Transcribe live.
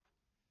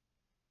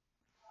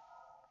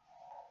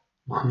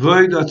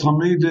Kvoid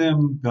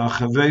Atamidim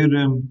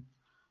B'Achaverim.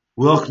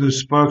 Welcome to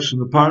Sparks from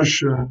the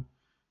Parsha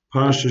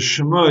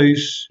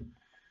Shemois.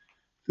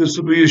 This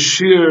will be a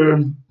shir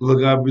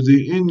l'gabi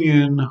the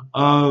inyan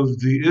of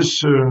the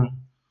Isser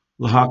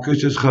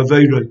l'hakash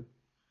chaveirei,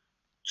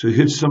 to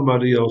hit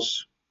somebody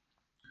else.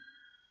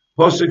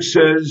 Pasuk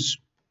says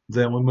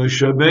that when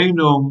Moshe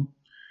Rabbeinu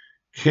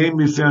came,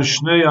 he found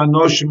Shnei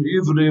Anoshim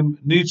Ivrim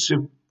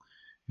Nitzim.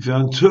 He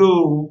found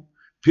two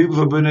people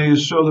from Bnei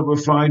Yisrael that were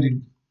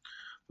fighting.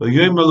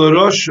 V'yom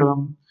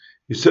l'Rosham,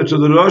 he said to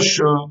the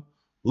Rosha,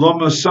 Lo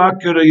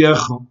masaker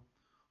reyecha.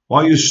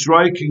 Why are you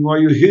striking? Why are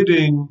you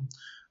hitting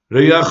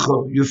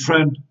reyecha, your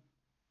friend?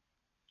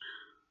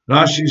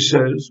 Rashi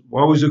says,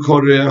 why was it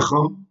called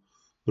reyecha?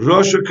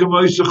 Rosha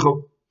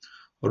k'maisecha.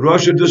 A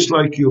Rosha just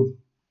like you.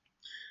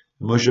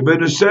 Moshe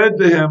Rabbeinu said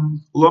to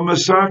him, Lo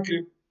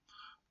masaker.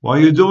 Why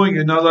are you doing it?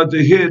 You're not allowed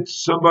to hit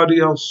somebody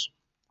else.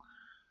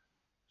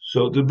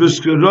 So the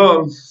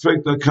Biskarov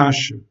faked the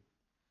kasha.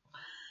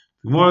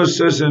 The Gemara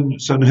says in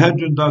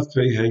Sanhedrin Daf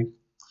Pei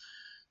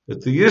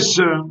that the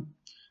Yisr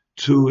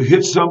to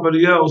hit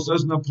somebody else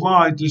doesn't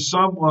apply to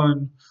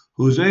someone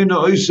who's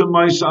not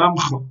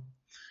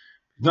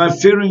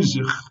fearing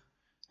sich,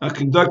 not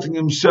conducting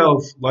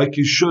himself like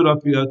he should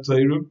up here at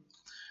Torah.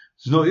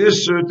 There's no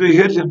Yisr to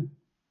hit him.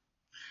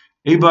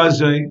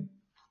 Ibazay,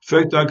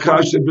 fact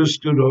Akash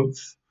Biskarov.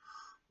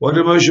 What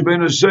did Moshe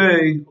Rabbeinu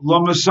say? Lo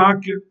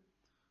masakir,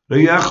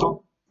 reyecha.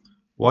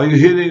 Why are you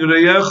hitting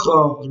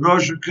reyecha?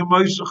 Rosh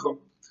k'maisecha.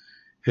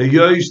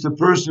 Heyos, the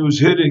person who's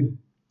hitting,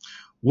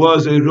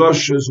 was a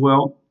Rosh as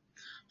well.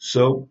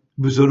 So,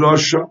 he was a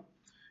Rasha.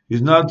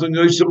 He's not doing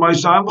Yosef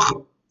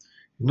Maisamcha.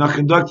 He's not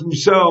conducting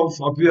himself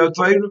up here at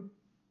Torah.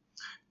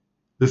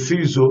 The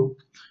Fizu.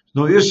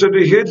 No Yisra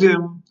to hit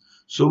him.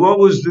 So what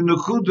was the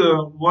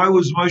Nakuda? Why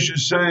was Moshe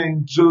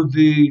saying to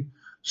the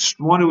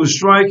one who was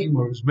striking,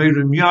 or his made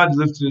him yad,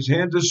 lifted his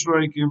hand to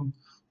strike him,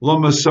 Lo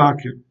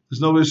Masakir.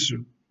 There's no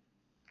Yisra.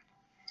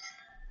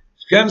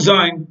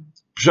 Kenzain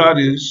Pshat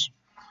is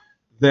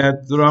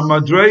that the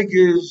Ramadreg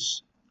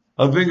is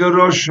a Vinga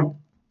Rosham.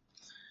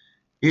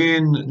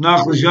 In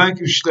Nachlas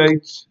Yankiv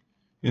states,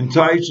 in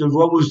Taich, of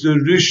what was the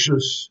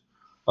rishus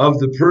of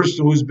the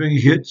person who was being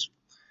hit.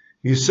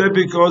 He said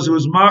because it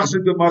was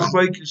machzik the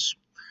machlekes,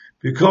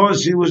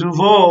 because he was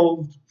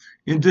involved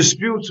in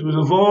disputes, he was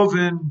involved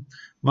in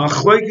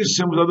machlekes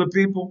with other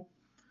people.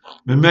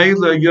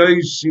 Memela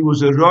Yais, he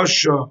was a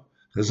Rasha,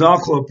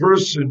 Hazakla, a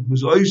person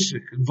who's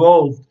Isaac,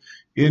 involved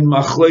in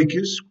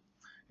machlekes,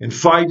 in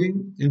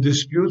fighting, in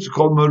disputes,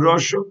 called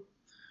Marasha.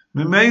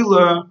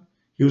 Memela,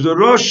 he was a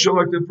Rasha,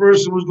 like the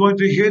person was going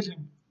to hit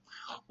him.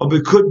 Or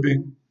it could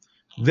be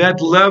that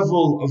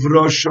level of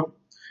Rasha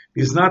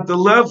is not the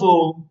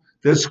level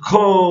that's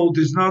called,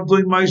 he's not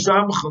doing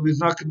Maisamcha, he's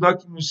not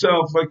conducting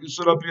himself like you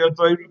said up here at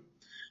Torah.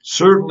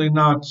 Certainly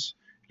not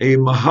a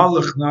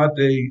Mahalach, not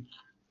a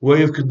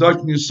way of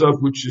conducting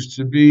yourself which is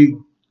to be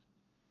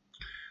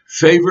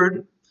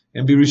favored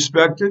and be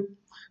respected.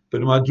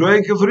 But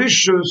Madraik of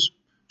Rishus,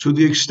 to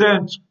the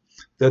extent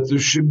that there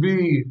should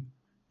be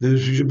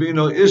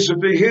no Issa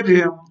to hit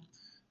him,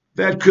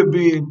 that could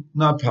be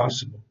not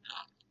possible.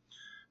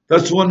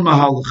 That's one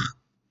Mahalach.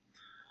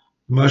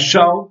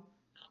 Mashal,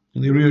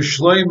 in the Riyah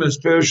Shleim, as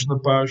Perish in the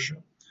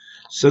Parsha,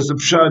 says the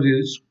Pshat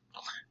is,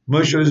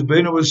 Moshe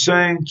Rabbeinu was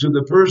saying to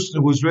the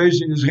person who was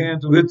raising his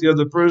hand to hit the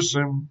other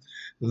person,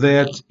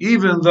 that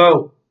even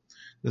though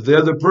that the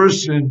other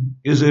person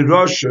is a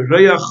Rasha,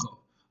 Reyacha,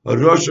 a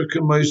Rasha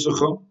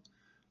K'maisacha,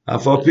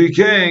 Afal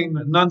Pikein,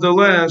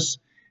 nonetheless,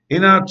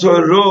 in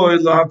Atoroi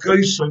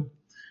Lahakaisa,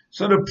 it's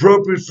not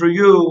appropriate for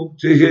you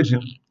to hit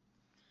him.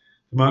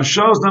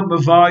 Mashal is not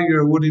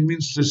mavayir what he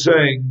means to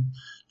say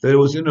that it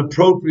was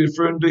inappropriate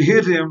for him to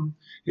hit him.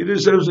 He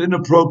just said it was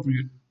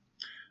inappropriate.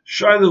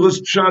 Shaila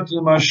was pshat to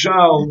the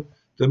Mashal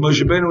that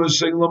Moshe Rabbeinu was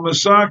saying, Lo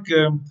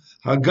Masake,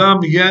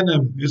 Hagam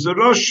Yenim is a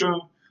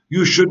Rasha,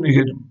 you shouldn't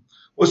hit him.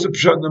 What's the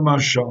pshat in the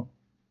Mashal?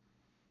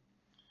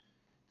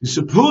 The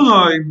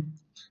Sepunai,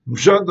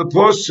 pshat the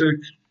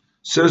Posik,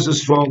 says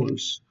as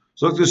follows.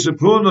 So the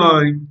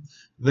Sepunai,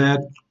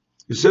 that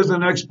it says the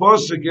next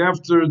Posik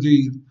after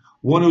the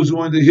one who's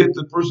going to hit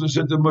the person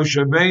said to Moshe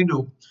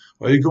Rabbeinu,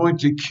 are you going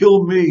to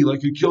kill me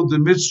like you killed the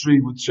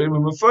Mitzri with Shem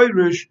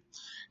HaMefirish?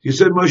 He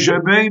said, Moshe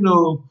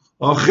Rabbeinu,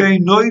 Achei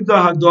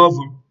noida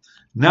hadavar.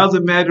 Now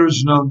the matter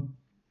is known.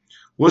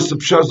 What's the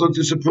pshat of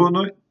the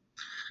Sepunai?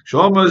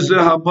 Shama zeh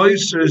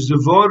ha'moiser is the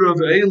vor of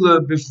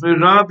Eila b'fnei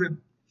Rabim,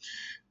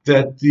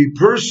 that the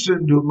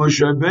person who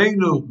Moshe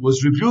Rabbeinu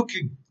was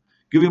rebuking,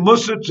 giving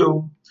mussar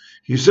to,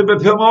 he said,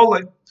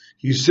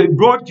 he said,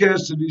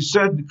 broadcasted, he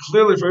said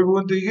clearly for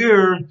everyone to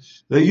hear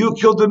that you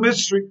killed the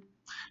Mitzri.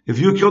 If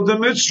you killed the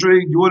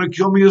Mitzri, you want to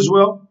kill me as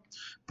well?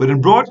 But in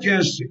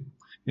broadcasting,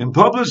 in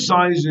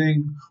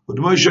publicizing what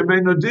Moshe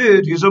Rabbeinu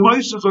did, he's a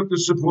Moshe like the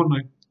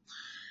Sepunai.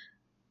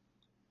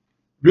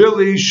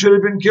 Really, he should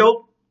have been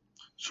killed.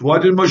 So why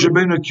did Moshe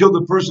Rabbeinu kill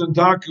the person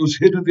who's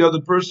hitting the other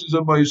person as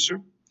a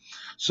Moshe?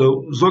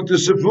 So Zok the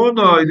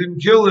Sifuna, he didn't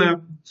kill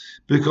him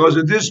because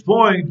at this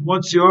point,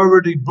 once he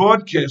already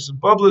broadcast and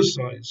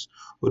publicized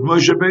what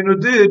Moshe Rabbeinu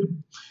did,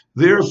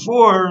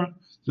 therefore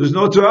there's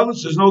no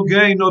tolerance, there's no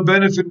gain, no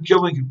benefit in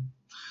killing him.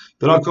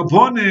 But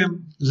upon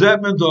him, Zet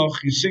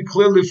you see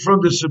clearly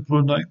from the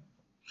Sifuna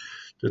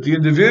that the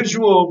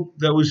individual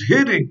that was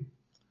hitting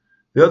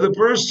the other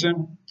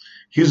person,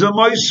 he's a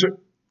Meiser.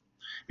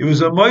 He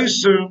was a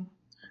Meiser,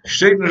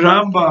 steht in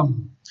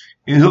Rambam,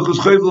 in Hilchos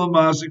Chovel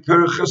Mazik,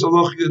 Perek Ches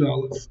Aloch Yud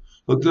Aleph.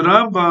 Look, the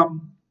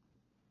Rambam,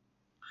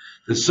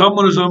 that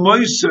someone is a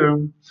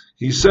Meiser,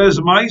 he says,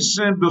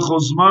 Meiser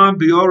b'chozman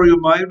b'yori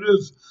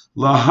u'mayriv,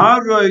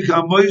 laharai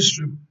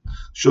ha-Meisrim,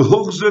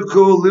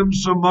 shehuchzeku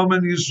limsa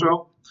mamen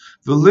Yisrael,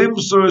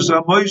 v'limsa is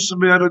ha-Meiser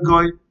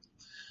me'aragoy.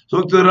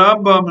 Look, the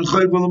Rambam in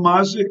Chovel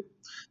Mazik,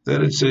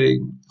 that it's a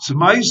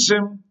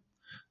Meisim,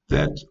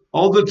 that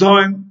all the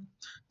time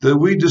that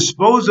we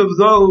dispose of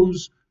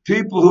those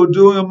people who are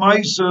doing a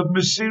Maisa of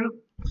Mesir.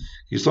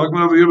 He's talking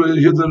about over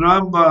here the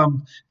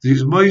Rambam,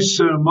 these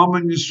Maisa and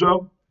Mammon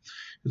Yisrael.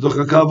 It's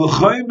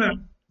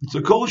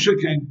a kol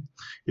shekein.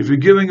 If you're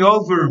giving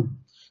over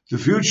the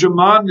future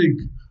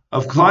manig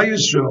of Klal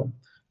Yisrael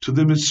to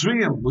the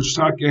Mitzrayim, which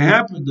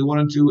happened, they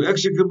wanted to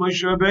execute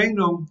Moshe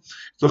Rabbeinu,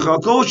 the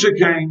kol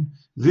shekein,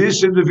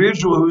 this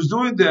individual who's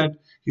doing that,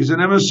 he's an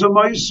Emes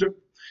Meiser.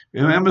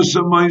 An Emes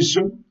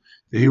Meiser,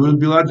 he would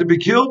be allowed to be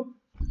killed.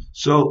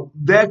 So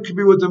that could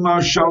be what the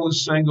Marshal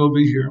is saying over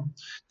here,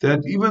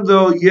 that even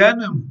though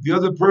Yenim, the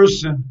other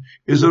person,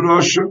 is a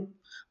Rosher,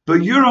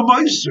 but you're a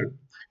Meiser.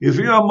 If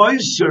you're a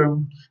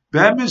Meiser,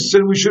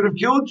 Bamison, we should have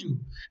killed you.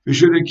 We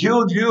should have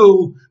killed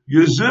you.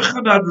 You're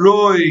Zichar not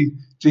Roy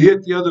to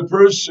hit the other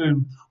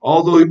person,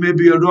 although he may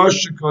be a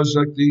Rosher, because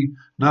like the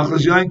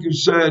Nachlas Yankiv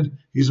said,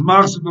 he's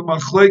Machzik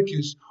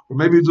b'Machlekes, or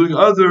maybe doing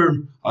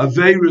other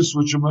Averis,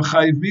 which are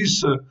Machayiv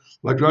Misa,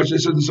 like Rashi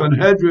said, the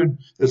Sanhedrin,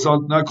 it's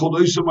not called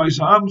Oisa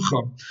Maisa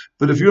Amcha.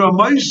 But if you're a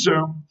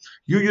Meiser,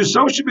 you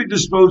yourself should be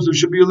disposed of,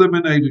 should be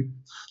eliminated.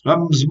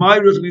 Rambam's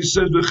Meirich, and he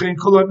says, V'chein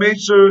kol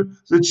ha-Meitzer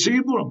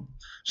l'tzibur.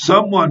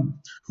 Someone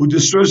who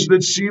distresses the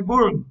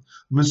tzibur,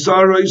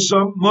 Mitzar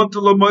Eisam,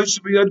 Montel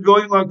ha-Meiser b'yad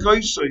goyin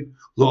la'kaisei,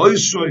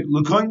 la'oisrei,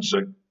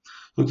 la'kainzei.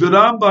 Look, the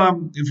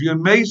Rambam, if you're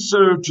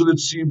Meitzer to the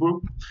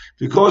tzibur,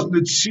 because the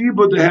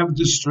tzibur they have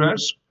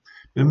distress,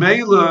 in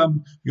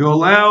Meilam, you're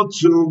allowed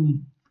to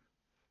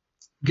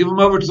give him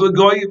over to the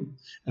Goyim,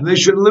 and they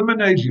should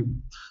eliminate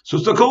him. So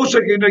it's the kol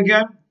shekein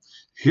again.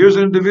 Here's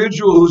an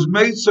individual who's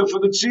Meitzer for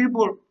the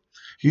tzibur.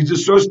 He's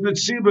distrusting the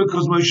tzibur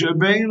because Moshe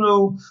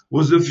Rabbeinu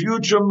was the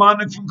future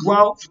manik from the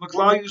Klal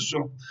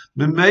Yisrael.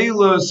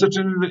 Memela, such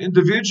an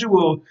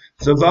individual,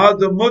 zavad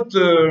the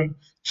mutter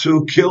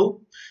to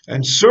kill,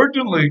 and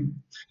certainly,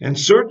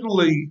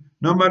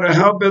 no matter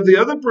how bad the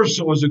other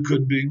person was, it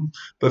could be,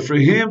 but for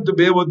him to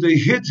be able to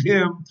hit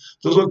him,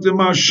 to look the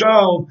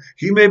Marshal,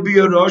 he may be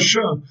a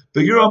Rasha,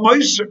 but you're a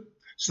Meiser.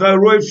 It's not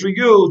right for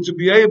you to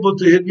be able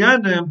to hit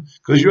Yanim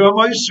because you're a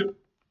Meiser.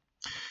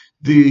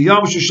 The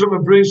Yam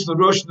Sheshama brings the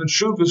Rosh and the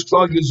Shuv is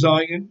Klal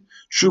Yizayin,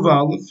 Shuv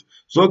Aleph.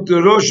 So the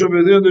Rosh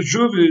over there, the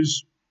Shuv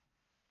is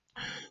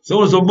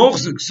someone's a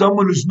Mochzik,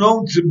 someone who's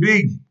known to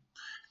be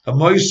a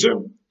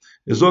Meiser.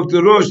 Is like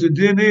the Rosh, the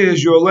din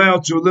is you're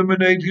allowed to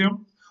eliminate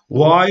him.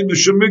 Why?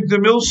 Mishamik the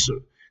Milsa.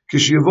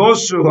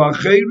 Kishivosu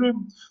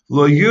ha'cherim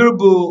lo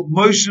yirbu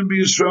moisim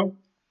b'Yisrael.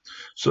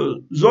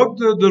 So Zok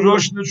the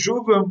Rosh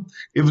Neshuva,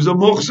 it was a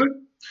Mochzik,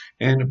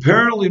 and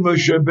apparently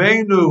Moshe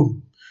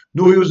Rabbeinu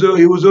knew he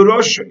was a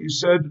Rosha. He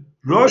said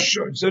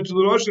Rosha. He said to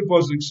the Rosh, the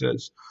Pasuk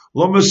says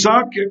Lo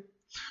Masake.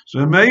 So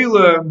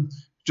Meila,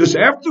 just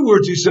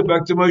afterwards he said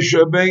back to Moshe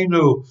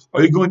Rabbeinu,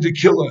 are you going to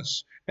kill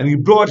us? And he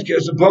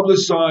broadcast and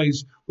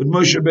publicized what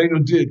Moshe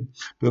Rabbeinu did.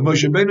 But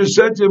Moshe Rabbeinu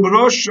said to him,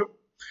 Rosha.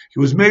 He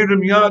was made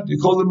him Yad. He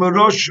called him a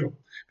Rosha.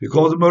 He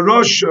called him a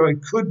Rosha.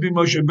 It could be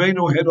Moshe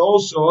Rabbeinu had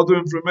also other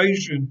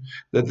information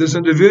that this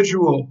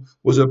individual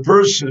was a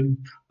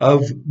person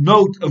of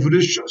note of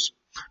Rishas.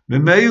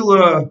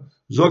 Memela,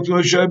 Zok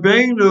Moshe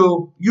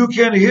Rabbeinu, you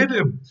can't hit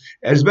him.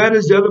 As bad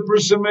as the other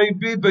person may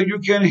be, but you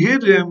can't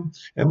hit him.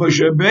 And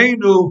Moshe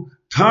Rabbeinu,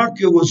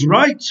 Taka was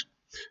right.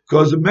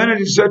 Because the minute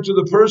he said to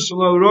the person,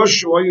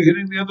 Rosh, why are you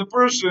hitting the other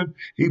person?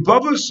 He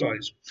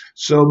publicized.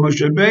 So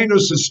Moshe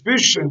Rabbeinu's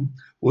suspicion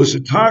was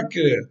a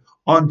target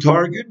on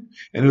target,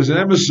 and it was an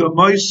Emes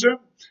Meiser,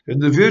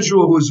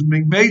 individual who was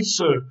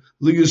Meitzer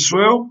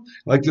L'Yisrael,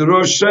 like the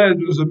Rosh said,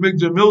 it was a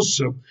Migdal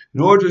Milsa.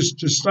 In order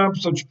to stop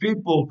such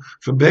people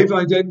from behaving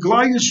like that in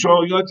Klal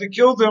Yisrael, you had to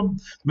kill them.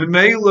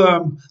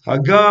 Memela,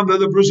 Hagam, the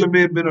other person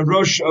may have been a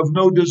Rosh of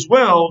note as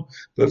well,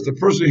 but if the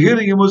person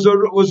hitting him was a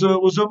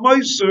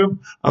Meiser,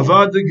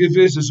 Avad the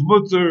Gevis is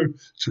mutter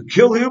to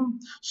kill him,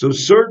 so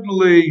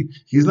certainly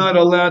he's not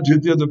allowed to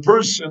hit the other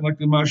person, like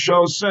the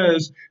Marshal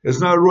says,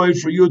 it's not right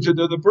for you to hit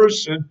the other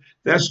person.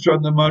 That's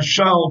from the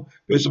Marshal,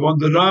 based upon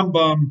the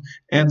Rambam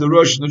and the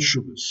Rosh and the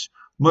Shuvas.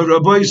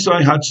 Rabbi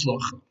Sai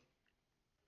Hatzlacha.